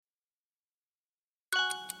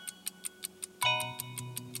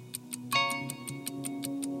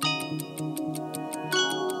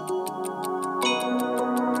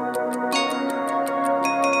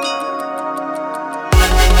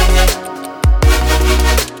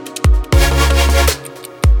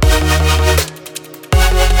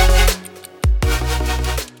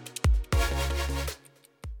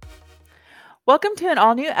Welcome to an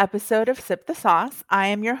all new episode of Sip the Sauce. I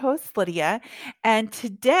am your host, Lydia. And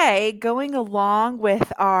today, going along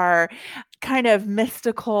with our kind of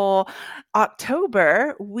mystical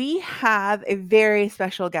October, we have a very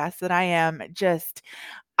special guest that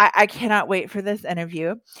I cannot wait for this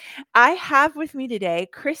interview. I have with me today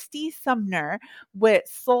Christy Sumner with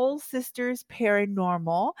Soul Sisters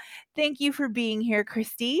Paranormal. Thank you for being here,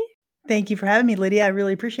 Christy. Thank you for having me, Lydia. I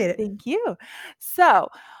really appreciate it. Thank you. So,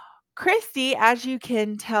 Christy, as you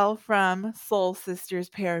can tell from Soul Sisters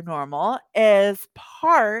Paranormal, is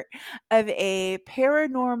part of a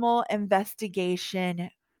paranormal investigation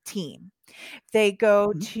team. They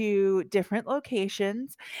go Mhm. to different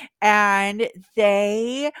locations and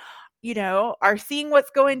they are seeing what's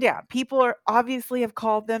going down. People are obviously have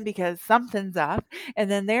called them because something's up, and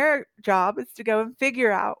then their job is to go and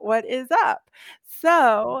figure out what is up.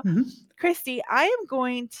 So, Mhm. Christy, I am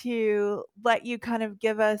going to let you kind of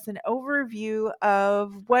give us an overview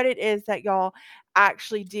of what it is that y'all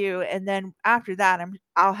actually do, and then after that,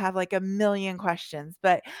 I'll have like a million questions.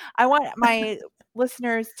 But I want my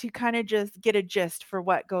listeners to kind of just get a gist for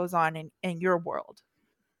what goes on in your world.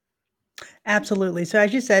 Absolutely. So,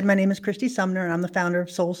 as you said, my name is Christy Sumner, and I'm the founder of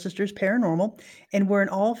Soul Sisters Paranormal, and we're an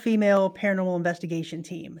all-female paranormal investigation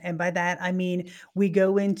team. And by that, I mean we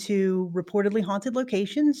go into reportedly haunted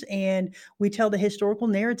locations, and we tell the historical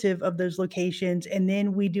narrative of those locations, and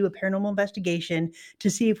then we do a paranormal investigation to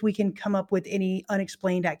see if we can come up with any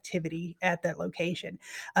unexplained activity at that location.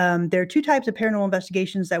 There are two types of paranormal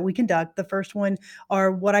investigations that we conduct. The first one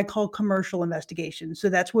are what I call commercial investigations. So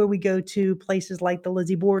that's where we go to places like the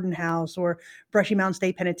Lizzie Borden House or Brushy Mountain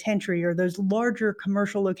State Penitentiary or those larger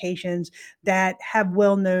commercial locations that have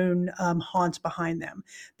well-known haunts behind them.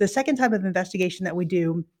 The second type of investigation that we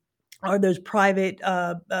do are those private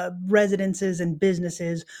residences and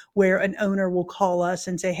businesses where an owner will call us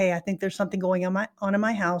and say, "Hey, I think there's something going on in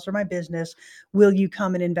my house or my business. Will you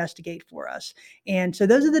come and investigate for us?" And so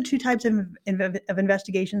those are the two types of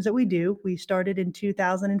investigations that we do. We started in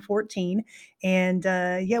 2014, and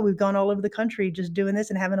yeah, we've gone all over the country just doing this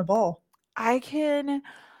and having a ball. I can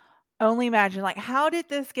only imagine, like, how did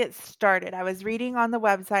this get started? I was reading on the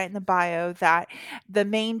website in the bio that the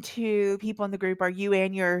main 2 people in the group are you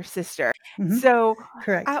and your sister. Hmm. So,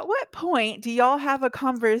 Correct. at what point do y'all have a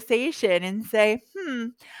conversation and say,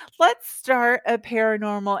 let's start a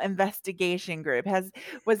paranormal investigation group?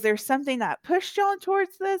 Was there something that pushed y'all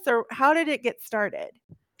towards this, or how did it get started?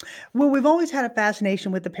 Well, we've always had a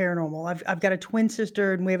fascination with the paranormal. I've got a twin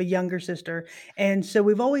sister and we have a younger sister. And so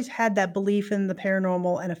we've always had that belief in the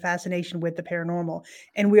paranormal and a fascination with the paranormal.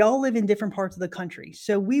 And we all live in different parts of the country.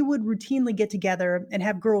 So we would routinely get together and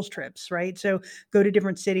have girls' trips, right? So go to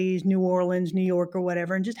different cities, New Orleans, New York, or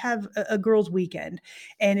whatever, and just have a girls' weekend.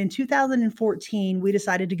 And in 2014, we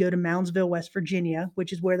decided to go to Moundsville, West Virginia,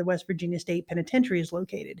 which is where the West Virginia State Penitentiary is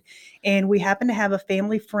located. And we happened to have a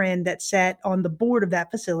family friend that sat on the board of that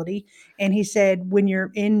facility. And he said, when you're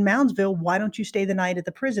in Moundsville, why don't you stay the night at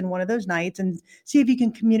the prison one of those nights and see if you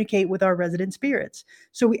can communicate with our resident spirits?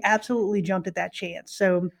 So we absolutely jumped at that chance.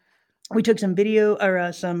 So we took some video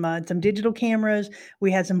or some digital cameras. We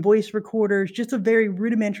had some voice recorders, just a very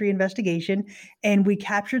rudimentary investigation, and we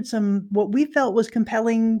captured some what we felt was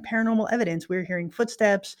compelling paranormal evidence. We were hearing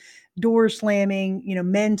footsteps, doors slamming,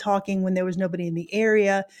 men talking when there was nobody in the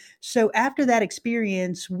area. So after that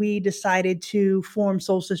experience, we decided to form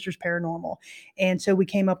Soul Sisters Paranormal, and so we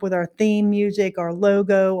came up with our theme music, our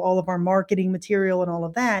logo, all of our marketing material, and all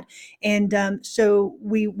of that. And so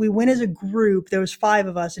we went as a group. There was 5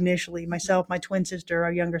 of us initially: myself, my twin sister,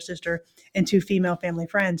 our younger sister, and 2 female family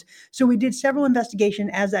friends. So we did several investigations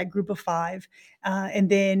as that group of 5, and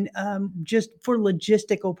then just for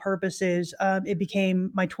logistical purposes, it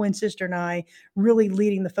became my twin sister and I really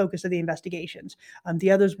leading the focus of the investigations.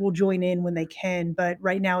 The others will join in when they can, but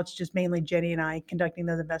right now it's just mainly Jenny and I conducting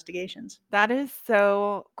those investigations. That is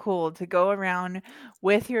so cool to go around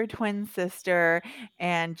with your twin sister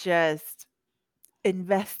and just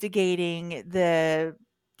investigating the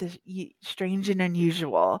strange and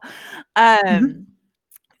unusual. Mhm. Um,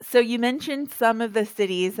 so you mentioned some of the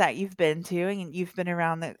cities that you've been to, and you've been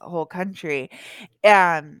around the whole country.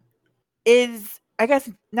 Um, is I guess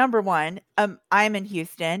number 1, I'm in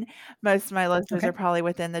Houston. Most of my listeners are Okay. probably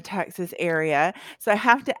within the Texas area. So I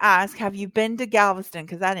have to ask, have you been to Galveston?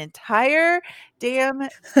 Because that entire damn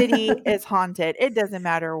city is haunted. It doesn't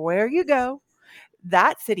matter where you go,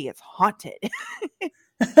 that city is haunted.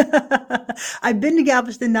 I've been to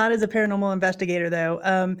Galveston not as a paranormal investigator,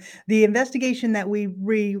 though. The investigation that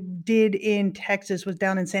we did in Texas was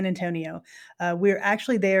down in San Antonio. We're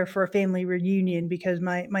actually there for a family reunion because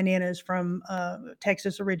my nana is from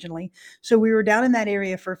Texas originally. So we were down in that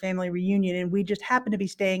area for a family reunion, and we just happened to be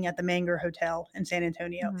staying at the Manger Hotel in San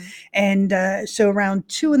Antonio. Mhm. And so around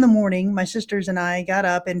 2 in the morning, my sisters and I got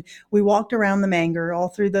up and we walked around the Manger, all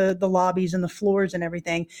through the lobbies and the floors and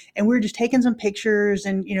everything, and we were just taking some pictures,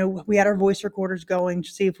 and we had our voice recorders going to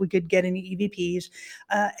see if we could get any EVPs,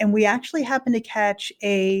 and we actually happened to catch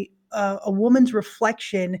a woman's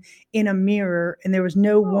reflection in a mirror, and there was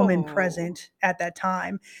no woman Oh. present at that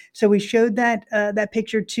time. So we showed that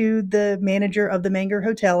picture to the manager of the Manger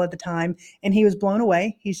Hotel at the time, and he was blown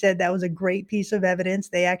away. He said that was a great piece of evidence.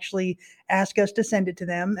 They actually asked us to send it to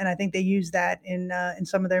them, and I think they used that in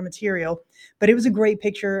some of their material. But it was a great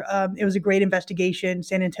picture. It was a great investigation.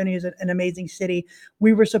 San Antonio is an amazing city.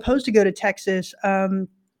 We were supposed to go to Texas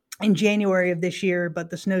in January of this year, but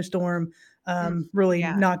the snowstorm really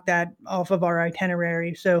Yeah. knocked that off of our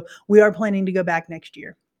itinerary. So we are planning to go back next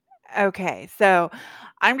year. Okay, so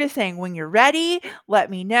I'm just saying when you're ready, let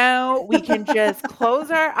me know. We can just close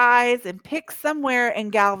our eyes and pick somewhere in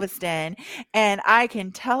Galveston, and I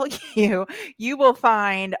can tell you, you will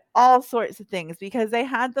find all sorts of things because they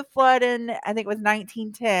had the flood in, I think it was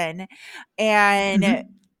 1910, and Hmm.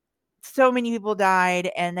 so many people died,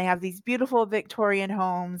 and they have these beautiful Victorian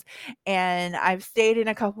homes, and I've stayed in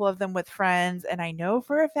a couple of them with friends, and I know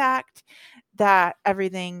for a fact that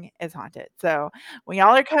everything is haunted. So when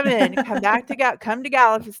y'all are coming, come to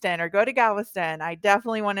Galveston or go to Galveston. I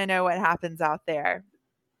definitely want to know what happens out there.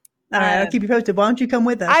 All right, I'll keep Um, you posted. Why don't you come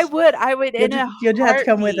with us? I would in a You'll just have to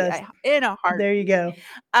come with heartbeat, us. in a There you heartbeat. go.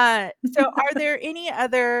 So are there any,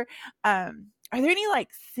 like,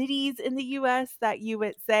 cities in the US that you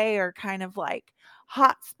would say are kind of like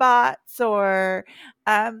hot spots or,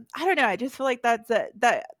 I don't know, I just feel like that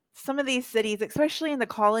some of these cities, especially in the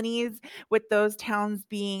colonies, with those towns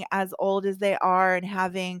being as old as they are and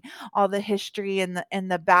having all the history and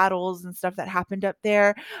the battles and stuff that happened up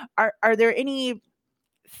there, are there any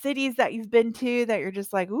cities that you've been to that you're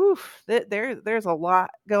just like, "Oof, there's a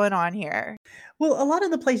lot going on here." Well, a lot of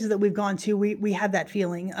the places that we've gone to, we have that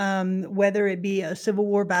feeling. Whether it be a Civil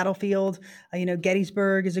War battlefield,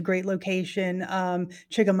 Gettysburg is a great location.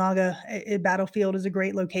 Chickamauga battlefield is a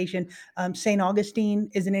great location. St. Augustine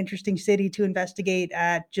is an interesting city to investigate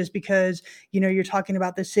at, just because you're talking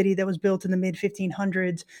about the city that was built in the mid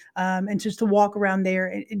 1500s, and just to walk around there,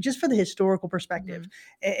 and just for the historical perspective,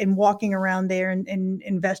 Mhm, and walking around there and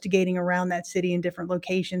investigating around that city in different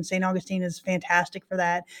locations. St. Augustine is fantastic for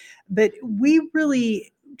that, but we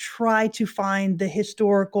really try to find the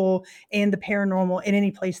historical and the paranormal in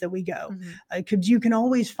any place that we go, mhm, because you can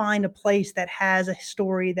always find a place that has a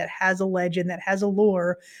story, that has a legend, that has a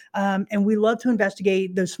lore, and we love to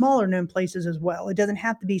investigate those smaller known places as well. It doesn't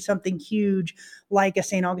have to be something huge like a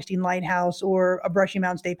St. Augustine lighthouse or a Brushy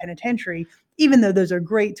Mountain State Penitentiary. Even though those are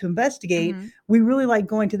great to investigate, mhm. we really like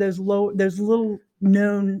going to those little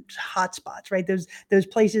known hotspots, right? Those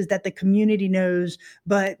places that the community knows,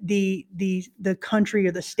 but the country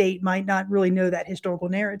or the state might not really know that historical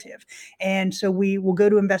narrative. And so we will go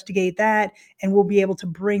to investigate that, and we'll be able to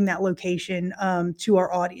bring that location to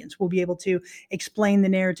our audience. We'll be able to explain the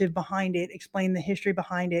narrative behind it, explain the history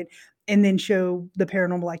behind it, and then show the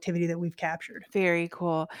paranormal activity that we've captured. Very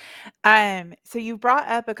cool. So you brought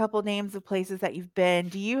up a couple names of places that you've been.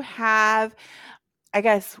 Do you have, I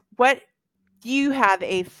guess, what do you have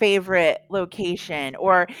a favorite location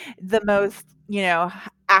or the most,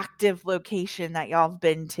 active location that y'all have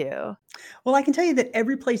been to? Well, I can tell you that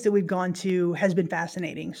every place that we've gone to has been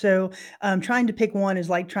fascinating. So, trying to pick one is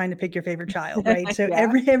like trying to pick your favorite child, right? So Yeah.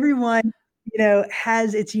 everyone,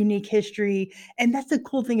 has its unique history, and that's the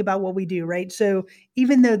cool thing about what we do, right? So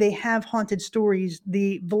even though they have haunted stories,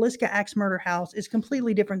 the Villisca Axe Murder House is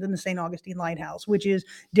completely different than the St. Augustine Lighthouse, which is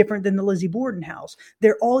different than the Lizzie Borden House.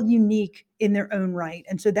 They're all unique in their own right,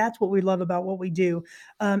 and so that's what we love about what we do.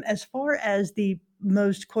 As far as the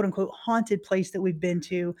most quote unquote haunted place that we've been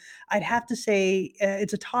to, I'd have to say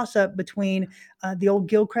it's a toss up between the old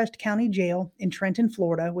Gilchrist County Jail in Trenton,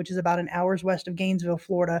 Florida, which is about an hour's west of Gainesville,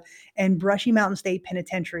 Florida, and Brushy Mountain State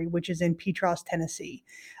Penitentiary, which is in Petros, Tennessee.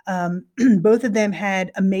 Both of them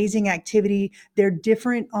had amazing activity. They're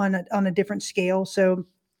different on a different scale. So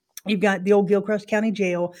you've got the old Gilchrist County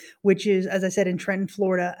Jail, which is, as I said, in Trenton,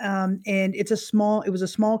 Florida, and it was a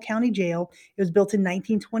small county jail. It was built in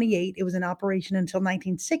 1928. It was in operation until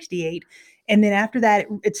 1968, And then after that,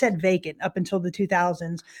 it sat vacant up until the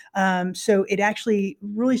 2000s. So it actually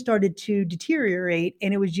really started to deteriorate,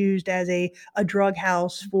 and it was used as a drug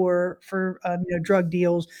house for drug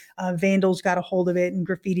deals. Vandals got a hold of it and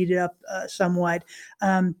graffitied it up somewhat.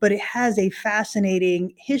 But it has a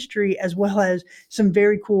fascinating history as well as some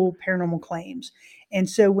very cool paranormal claims. And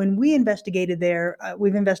so when we investigated there,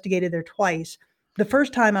 we've investigated there twice. The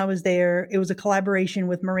first time I was there, it was a collaboration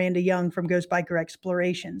with Miranda Young from Ghost Biker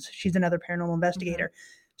Explorations. She's another paranormal Mhm. investigator.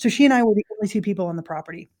 So she and I were the only two people on the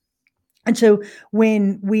property. And so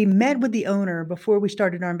when we met with the owner before we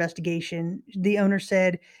started our investigation, the owner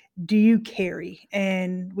said, "Do you carry?"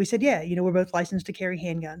 And we said, "Yeah, we're both licensed to carry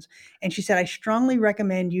handguns." And she said, "I strongly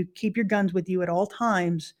recommend you keep your guns with you at all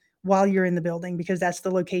times while you're in the building because that's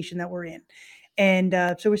the location that we're in." And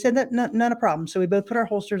so we said that not a problem. So we both put our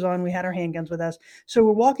holsters on. We had our handguns with us. So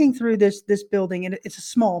we're walking through this building, and it's a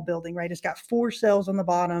small building, right? It's got 4 cells on the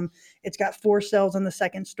bottom. It's got 4 cells on the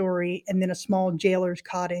second story, and then a small jailer's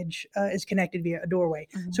cottage is connected via a doorway.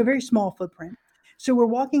 So Mhm. a very small footprint. So we're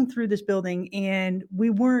walking through this building, and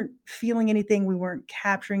we weren't feeling anything. We weren't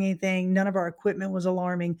capturing anything. None of our equipment was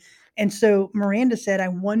alarming. And so Miranda said, "I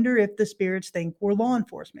wonder if the spirits think we're law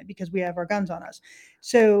enforcement because we have our guns on us."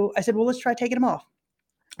 So I said, "Well, let's try taking them off."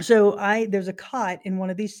 So there's a cot in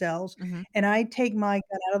one of these cells, Mhm. and I take my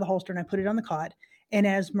gun out of the holster and I put it on the cot. And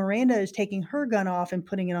as Miranda is taking her gun off and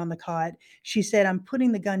putting it on the cot, she said, "I'm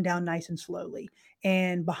putting the gun down nice and slowly."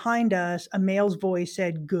 And behind us, a male's voice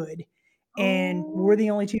said, "Good." And we're Oh. the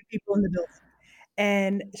only two people in the building.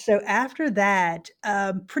 And so after that,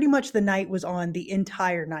 pretty much the night was on the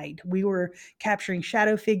entire night. We were capturing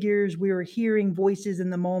shadow figures. We were hearing voices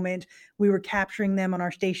in the moment. We were capturing them on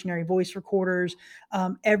our stationary voice recorders.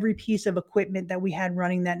 Every piece of equipment that we had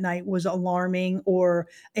running that night was alarming or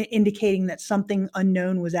indicating that something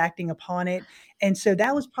unknown was acting upon it. And so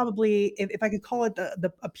that was probably, if I could call it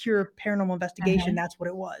a pure paranormal investigation, Uh-huh. that's what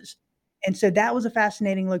it was. And so that was a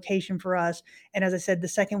fascinating location for us. And as I said, the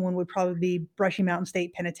second one would probably be Brushy Mountain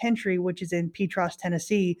State Penitentiary, which is in Petros,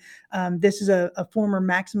 Tennessee. This is a former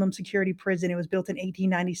maximum security prison. It was built in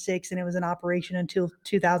 1896 and it was in operation until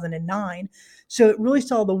 2009. So it really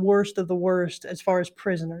saw the worst of the worst as far as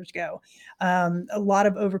prisoners go. A lot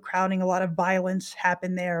of overcrowding, a lot of violence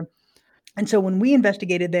happened there. And so when we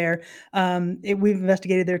investigated there, we've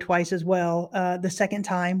investigated there twice as well. The second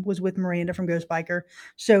time was with Miranda from Ghost Biker.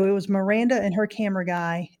 So it was Miranda and her camera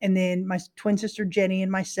guy, and then my twin sister Jenny and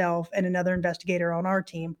myself, and another investigator on our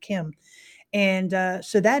team, Kim. And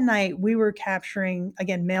so that night we were capturing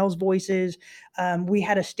again males' voices. We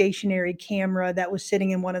had a stationary camera that was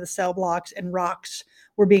sitting in one of the cell blocks, and rocks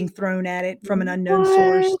were being thrown at it from an unknown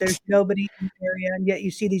source. What? There's nobody in the area, and yet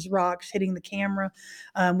you see these rocks hitting the camera.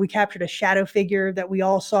 We captured a shadow figure that we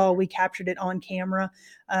all saw. We captured it on camera.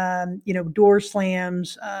 Door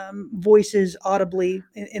slams, voices audibly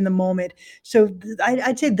in the moment. So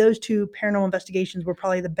I'd say those two paranormal investigations were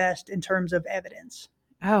probably the best in terms of evidence.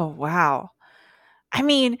 Oh, wow. I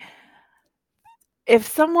mean, if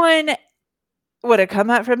someone would have come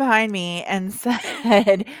up from behind me and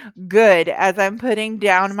said, "Good," as I'm putting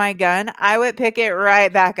down my gun, I would pick it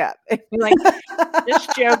right back up and be like,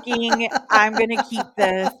 "Just joking. I'm gonna keep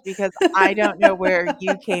this because I don't know where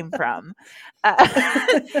you came from." Uh,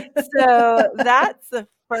 so that's the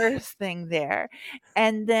first thing there.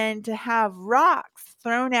 And then to have rocks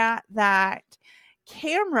thrown at that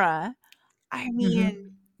camera, I mean,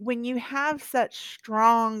 Mhm. when you have such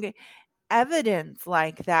strong evidence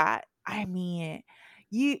like that, I mean,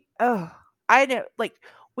 you oh, I know like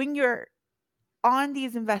when you're on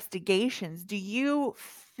these investigations, do you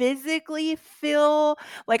physically feel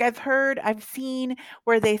like I've seen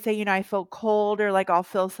where they say, I feel cold or like I'll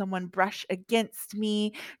feel someone brush against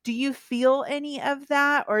me. Do you feel any of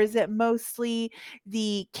that? Or is it mostly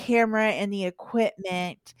the camera and the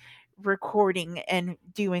equipment recording and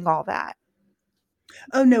doing all that?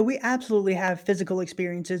 Oh, no, we absolutely have physical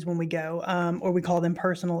experiences when we go, or we call them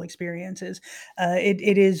personal experiences.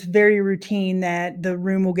 It is very routine that the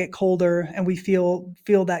room will get colder and we feel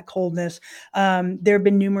that coldness. There have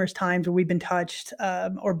been numerous times where we've been touched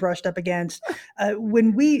or brushed up against.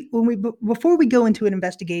 Before we go into an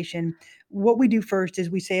investigation, what we do first is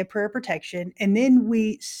we say a prayer of protection, and then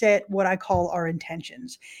we set what I call our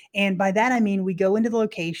intentions. And by that I mean we go into the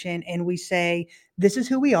location and we say, "This is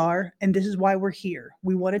who we are and this is why we're here.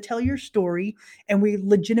 We want to tell your story and we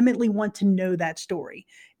legitimately want to know that story."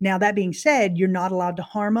 Now, that being said, you're not allowed to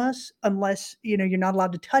harm us unless, you're not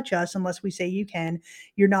allowed to touch us unless we say you can.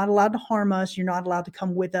 You're not allowed to harm us. You're not allowed to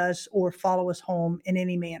come with us or follow us home in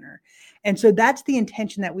any manner. And so that's the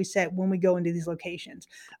intention that we set when we go into these locations.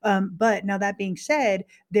 But now, that being said,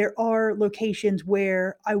 there are locations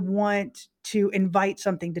where I want to invite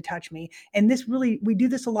something to touch me. And we do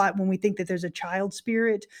this a lot when we think that there's a child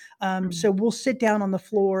spirit. So we'll sit down on the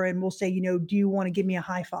floor and we'll say, do you want to give me a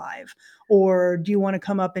high five? Or do you want to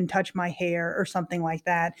come up and touch my hair or something like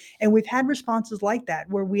that? And we've had responses like that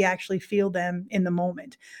where we actually feel them in the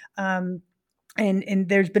moment. And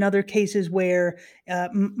there's been other cases where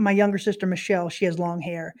my younger sister Michelle, she has long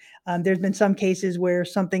hair. There's been some cases where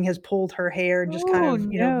something has pulled her hair and just kind Oh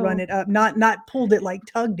of run no. it up, not pulled it like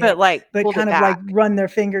tugged But it, like but pulled it kind of like back. run their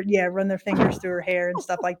fingers through her hair and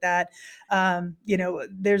stuff like that.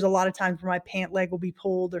 There's a lot of times where my pant leg will be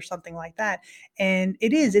pulled or something like that, and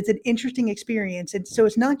it's an interesting experience. And so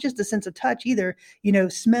it's not just a sense of touch either.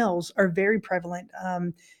 Smells are very prevalent.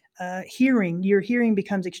 Your hearing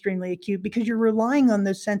becomes extremely acute because you're relying on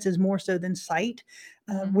those senses more so than sight.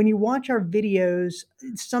 When you watch our videos,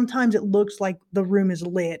 sometimes it looks like the room is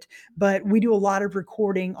lit, but we do a lot of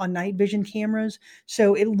recording on night vision cameras.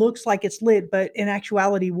 So it looks like it's lit, but in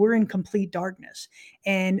actuality, we're in complete darkness.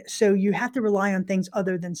 And so you have to rely on things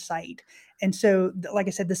other than sight. And so, like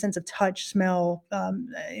I said, the sense of touch, smell,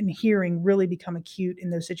 and hearing really become acute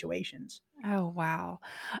in those situations. Oh wow.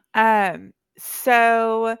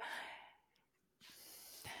 So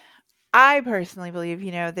I personally believe,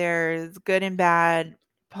 there's good and bad,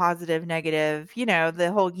 positive, negative,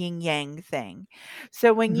 the whole yin yang thing.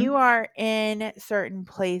 So when you Mhm. are in certain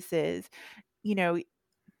places, you know,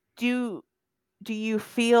 do do you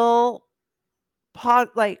feel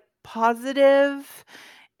like positive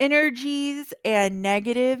energies and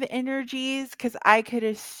negative energies? Because I could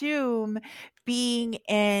assume being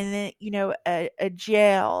in, a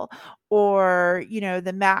jail or,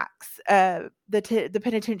 the max, the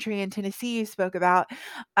penitentiary in Tennessee you spoke about,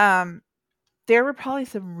 um, there were probably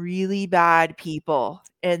some really bad people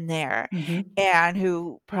in there Mhm. and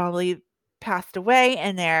who probably passed away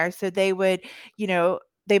in there. So they would,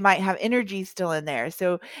 they might have energy still in there.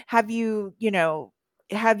 So have you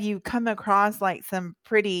come across like some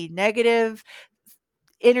pretty negative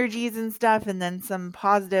energies and stuff and then some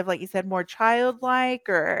positive, like you said, more childlike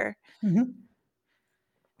or Mhm.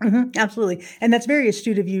 Absolutely. And that's very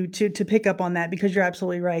astute of you to pick up on that because you're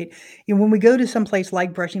absolutely right. When we go to some place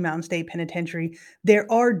like Brushy Mountain State Penitentiary,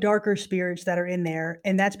 there are darker spirits that are in there,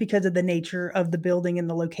 and that's because of the nature of the building and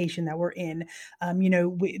the location that we're in.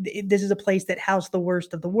 This is a place that housed the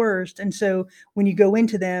worst of the worst, and so when you go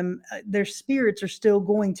into them, their spirits are still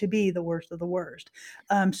going to be the worst of the worst.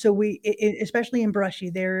 So especially in Brushy,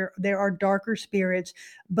 there are darker spirits,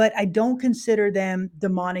 but I don't consider them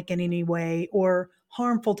demonic in any way or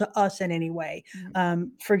harmful to us in any way.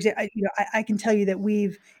 Mhm. For example, I can tell you that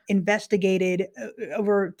we've investigated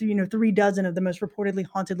over 3 dozen of the most reportedly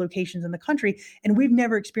haunted locations in the country, and we've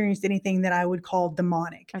never experienced anything that I would call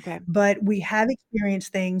demonic. Okay. But we have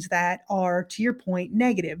experienced things that are, to your point,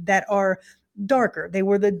 negative, that are darker. They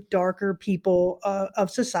were the darker people of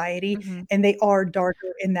society, Mhm. and they are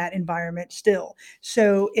darker in that environment still.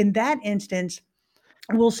 So in that instance,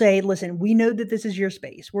 we'll say, listen, we know that this is your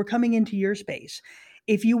space. We're coming into your space.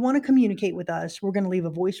 If you want to communicate with us, we're going to leave a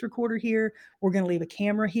voice recorder here. We're going to leave a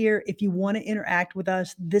camera here. If you want to interact with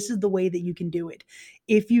us, this is the way that you can do it.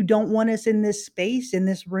 If you don't want us in this space, in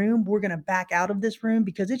this room, we're going to back out of this room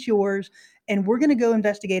because it's yours. And we're going to go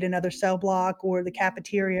investigate another cell block or the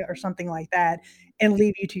cafeteria or something like that and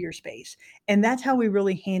leave you to your space. And that's how we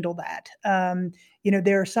really handle that.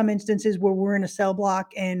 There are some instances where we're in a cell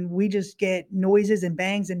block and we just get noises and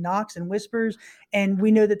bangs and knocks and whispers, and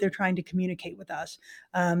we know that they're trying to communicate with us.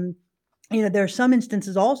 Um, there are some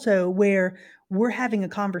instances also where we're having a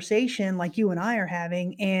conversation like you and I are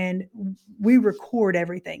having, and we record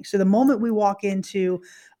everything. So the moment we walk into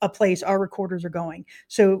a place, our recorders are going.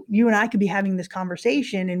 So you and I could be having this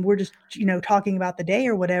conversation and we're just, talking about the day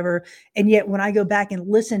or whatever. And yet when I go back and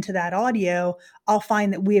listen to that audio, I'll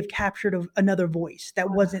find that we have captured another voice that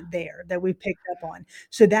wasn't there that we picked up on.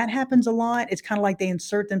 So that happens a lot. It's kind of like they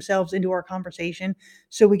insert themselves into our conversation.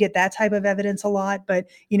 So we get that type of evidence a lot. But,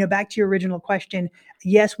 back to your original question,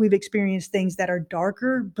 yes, we've experienced things that are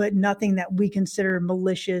darker, but nothing that we consider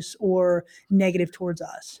malicious or negative towards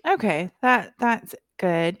us. Okay, that's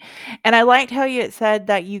good. And I liked how you had said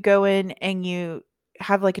that you go in and you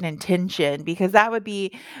have like an intention because that would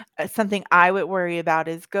be something I would worry about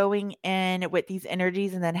is going in with these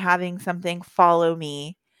energies and then having something follow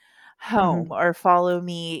me home Mhm. or follow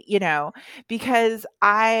me, because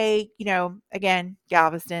again,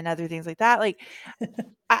 Galveston, other things like that. Like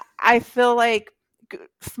I feel like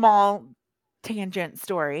small tangent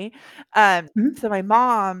story. Mhm. So my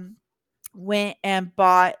mom went and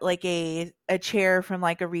bought like a chair from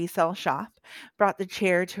like a resale shop, brought the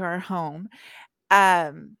chair to our home.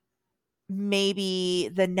 Um, Maybe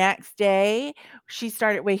the next day she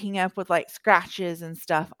started waking up with like scratches and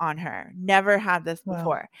stuff on her. Never had this Wow.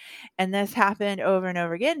 before. And this happened over and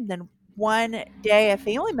over again. Then one day a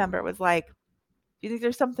family member was like, "Do you think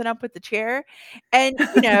there's something up with the chair?" And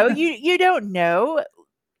you don't know.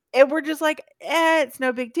 And we're just like, it's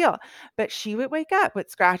no big deal. But she would wake up with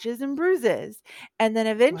scratches and bruises. And then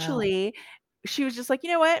Wow. eventually she was just like, you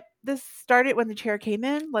know what? This started when the chair came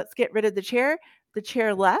in. Let's get rid of the chair. The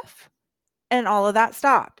chair left and all of that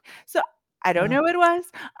stopped. So I don't know Wow. what it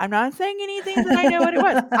was. I'm not saying anything that I know what it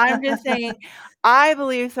was. I'm just saying I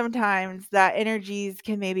believe sometimes that energies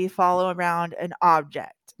can maybe follow around an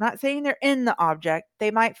object. I'm not saying they're in the object,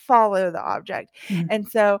 they might follow the object. Mhm. And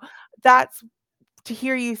so that's to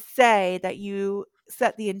hear you say that you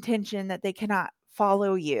set the intention that they cannot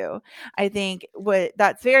follow you. I think what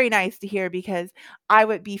that's very nice to hear because I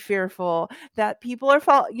would be fearful that people are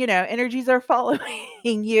energies are following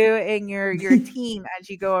you and your team as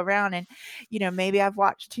you go around. And maybe I've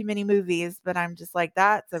watched too many movies, but I'm just like,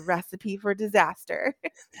 that's a recipe for disaster.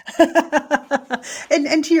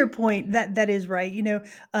 And to your point, that is right.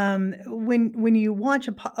 When you watch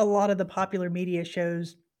a lot of the popular media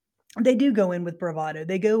shows, they do go in with bravado.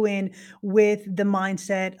 They go in with the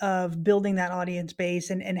mindset of building that audience base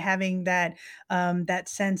and having that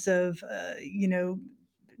sense of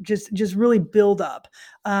just really build up.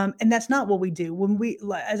 And that's not what we do.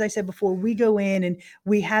 As I said before, we go in and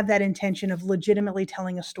we have that intention of legitimately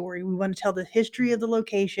telling a story. We want to tell the history of the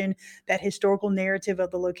location, that historical narrative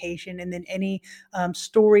of the location, and then any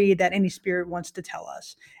story that any spirit wants to tell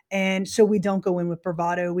us. And so we don't go in with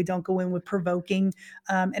bravado. We don't go in with provoking.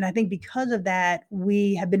 And I think because of that,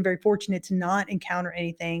 we have been very fortunate to not encounter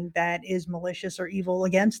anything that is malicious or evil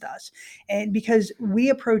against us. And because we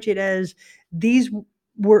approach it as these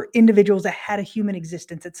were individuals that had a human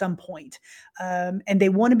existence at some point, and they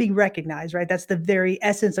want to be recognized, right? That's the very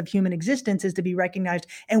essence of human existence, is to be recognized,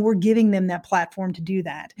 and we're giving them that platform to do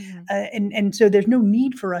that. Mhm. And so there's no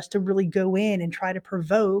need for us to really go in and try to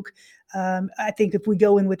provoke. I think if we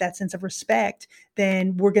go in with that sense of respect,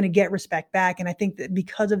 then we're going to get respect back. And I think that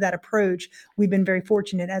because of that approach, we've been very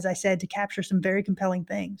fortunate, as I said, to capture some very compelling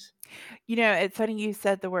things. It's funny you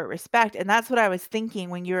said the word respect, and that's what I was thinking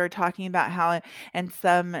when you were talking about how in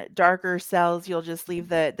some darker cells you'll just leave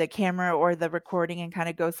the camera or the recording and kind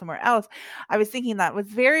of go somewhere else. I was thinking that was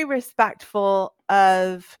very respectful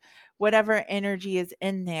of whatever energy is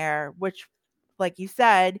in there, which, like you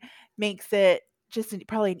said, makes it just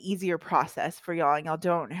probably an easier process for y'all, and y'all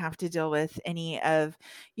don't have to deal with any of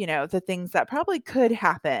the things that probably could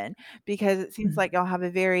happen because it seems Mhm. like y'all have a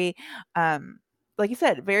very like you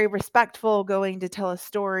said, very respectful going to tell a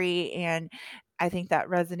story. And I think that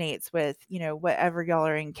resonates with, whatever y'all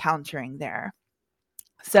are encountering there.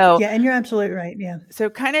 So, Yeah, and you're absolutely right. Yeah.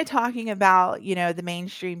 kind of talking about, the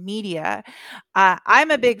mainstream media,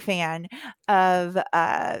 I'm a big fan of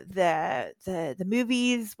the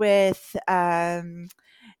movies with Ed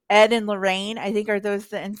and Lorraine. I think are those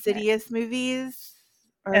the Insidious movies?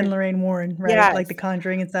 Or And Lorraine Warren, right? Like yes, The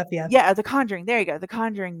Conjuring and stuff. Yeah. yeah, The Conjuring. There you go, The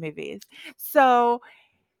Conjuring movies. So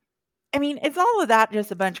I mean, it's all of that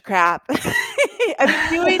just a bunch of crap. I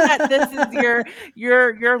mean, knowing that this is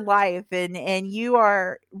your life and you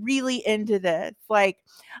are really into this. Like,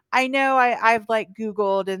 I know I've like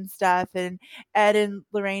Googled and stuff, and Ed and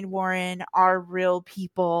Lorraine Warren are real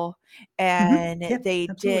people, Mhm. and Yeah, they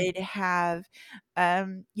absolutely. did have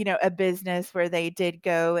a business where they did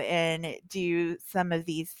go and do some of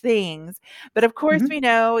these things. But of course we Mhm.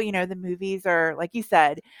 know, the movies are, like you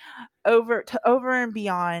said, over and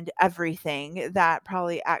beyond everything that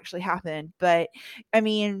probably actually happened. But I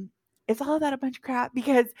mean, is all of that a bunch of crap?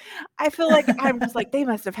 Because I feel like I'm just like, they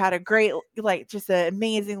must have had a great, like, just an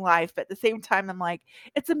amazing life. But at the same time, I'm like,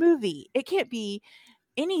 it's a movie. It can't be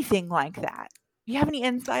anything like that. Do you have any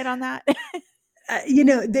insight on that?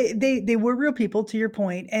 They were real people, to your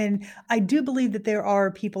point, and I do believe that there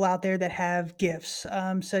are people out there that have gifts,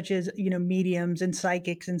 such as mediums and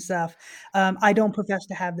psychics and stuff. I don't profess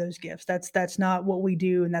to have those gifts. That's not what we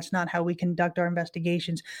do, and that's not how we conduct our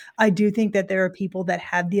investigations. I do think that there are people that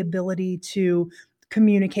have the ability to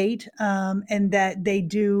communicate, and that they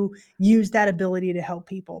do use that ability to help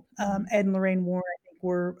people. Mhm. Ed and Lorraine Warren,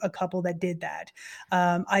 were a couple that did that.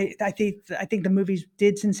 I think the movies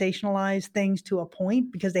did sensationalize things to a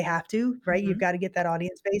point because they have to, right? You've got to get that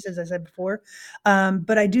audience base, as I said before.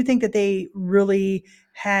 But I do think that they really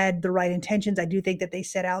had the right intentions. I do think that they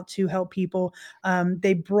set out to help people.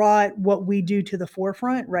 They brought what we do to the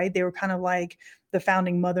forefront, right? They were kind of like the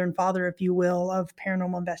founding mother and father, if you will, of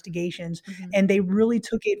paranormal investigations. And they really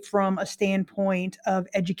took it from a standpoint of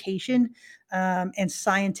education and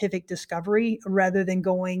scientific discovery rather than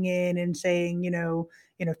going in and saying,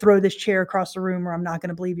 throw this chair across the room or I'm not going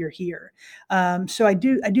to believe you're here. So I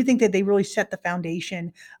do think that they really set the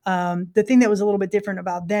foundation. The thing that was a little bit different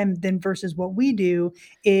about them than versus what we do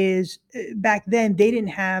is back then they didn't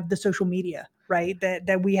have the social media, right?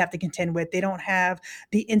 That we have to contend with. They don't have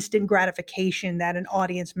the instant gratification that an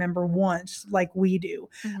audience member wants like we do.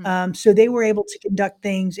 So they were able to conduct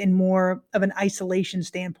things in more of an isolation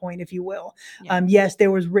standpoint, if you will. Yeah. Yes,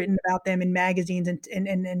 there was written about them in magazines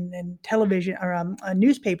and television or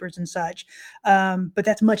newspapers and such. But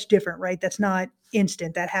that's much different, right? That's not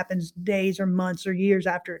instant. That happens days or months or years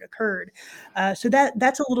after it occurred. So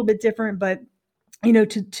that's a little bit different, but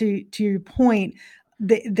to your point,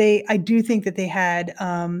 I do think that they had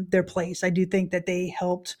their place. I do think that they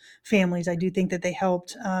helped families. I do think that they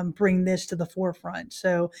helped bring this to the forefront.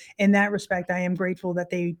 So in that respect, I am grateful that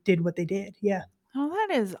they did what they did. Yeah. Oh, that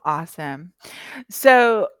is awesome.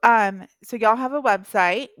 So y'all have a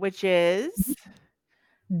website, which is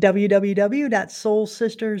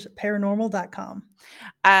www.soulsistersparanormal.com.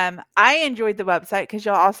 I enjoyed the website because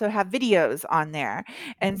you'll also have videos on there.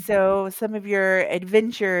 And so some of your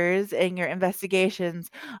adventures and your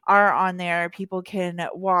investigations are on there. People can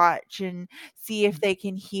watch and see if they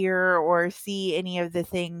can hear or see any of the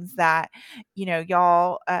things that,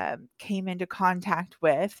 y'all came into contact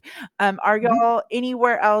with. Are y'all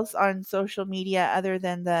anywhere else on social media other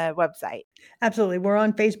than the website? Absolutely. We're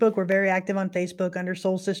on Facebook. We're very active on Facebook under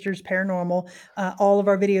Soul Sisters Paranormal. All of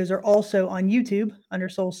our videos are also on YouTube under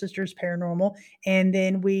Soul Sisters Paranormal. And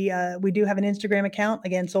then we do have an Instagram account,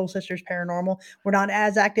 again, Soul Sisters Paranormal. We're not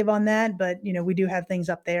as active on that, but we do have things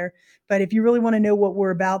up there. But if you really want to know what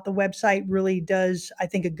we're about, the website really does, I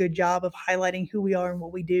think, a good job of highlighting who we are and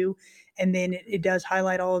what we do. And then it does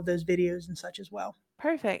highlight all of those videos and such as well.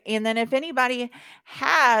 Perfect. And then if anybody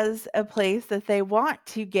has a place that they want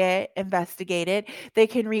to get investigated, they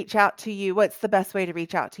can reach out to you. What's the best way to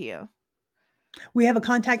reach out to you? We have a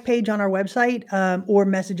contact page on our website or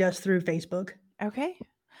message us through Facebook. Okay.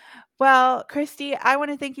 Well, Christy, I want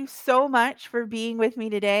to thank you so much for being with me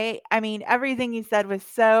today. I mean, everything you said was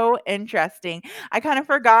so interesting. I kind of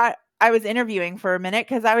forgot I was interviewing for a minute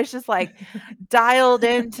because I was just like dialed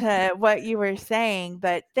into what you were saying.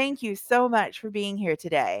 But thank you so much for being here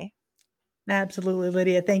today. Absolutely,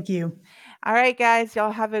 Lydia. Thank you. All right, guys, y'all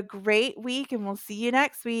have a great week and we'll see you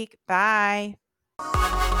next week. Bye.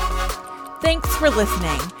 Thanks for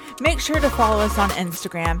listening. Make sure to follow us on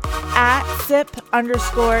Instagram at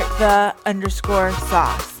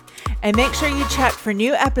sip_the_sauce. And make sure you check for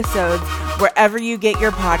new episodes wherever you get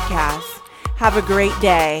your podcasts. Have a great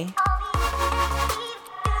day.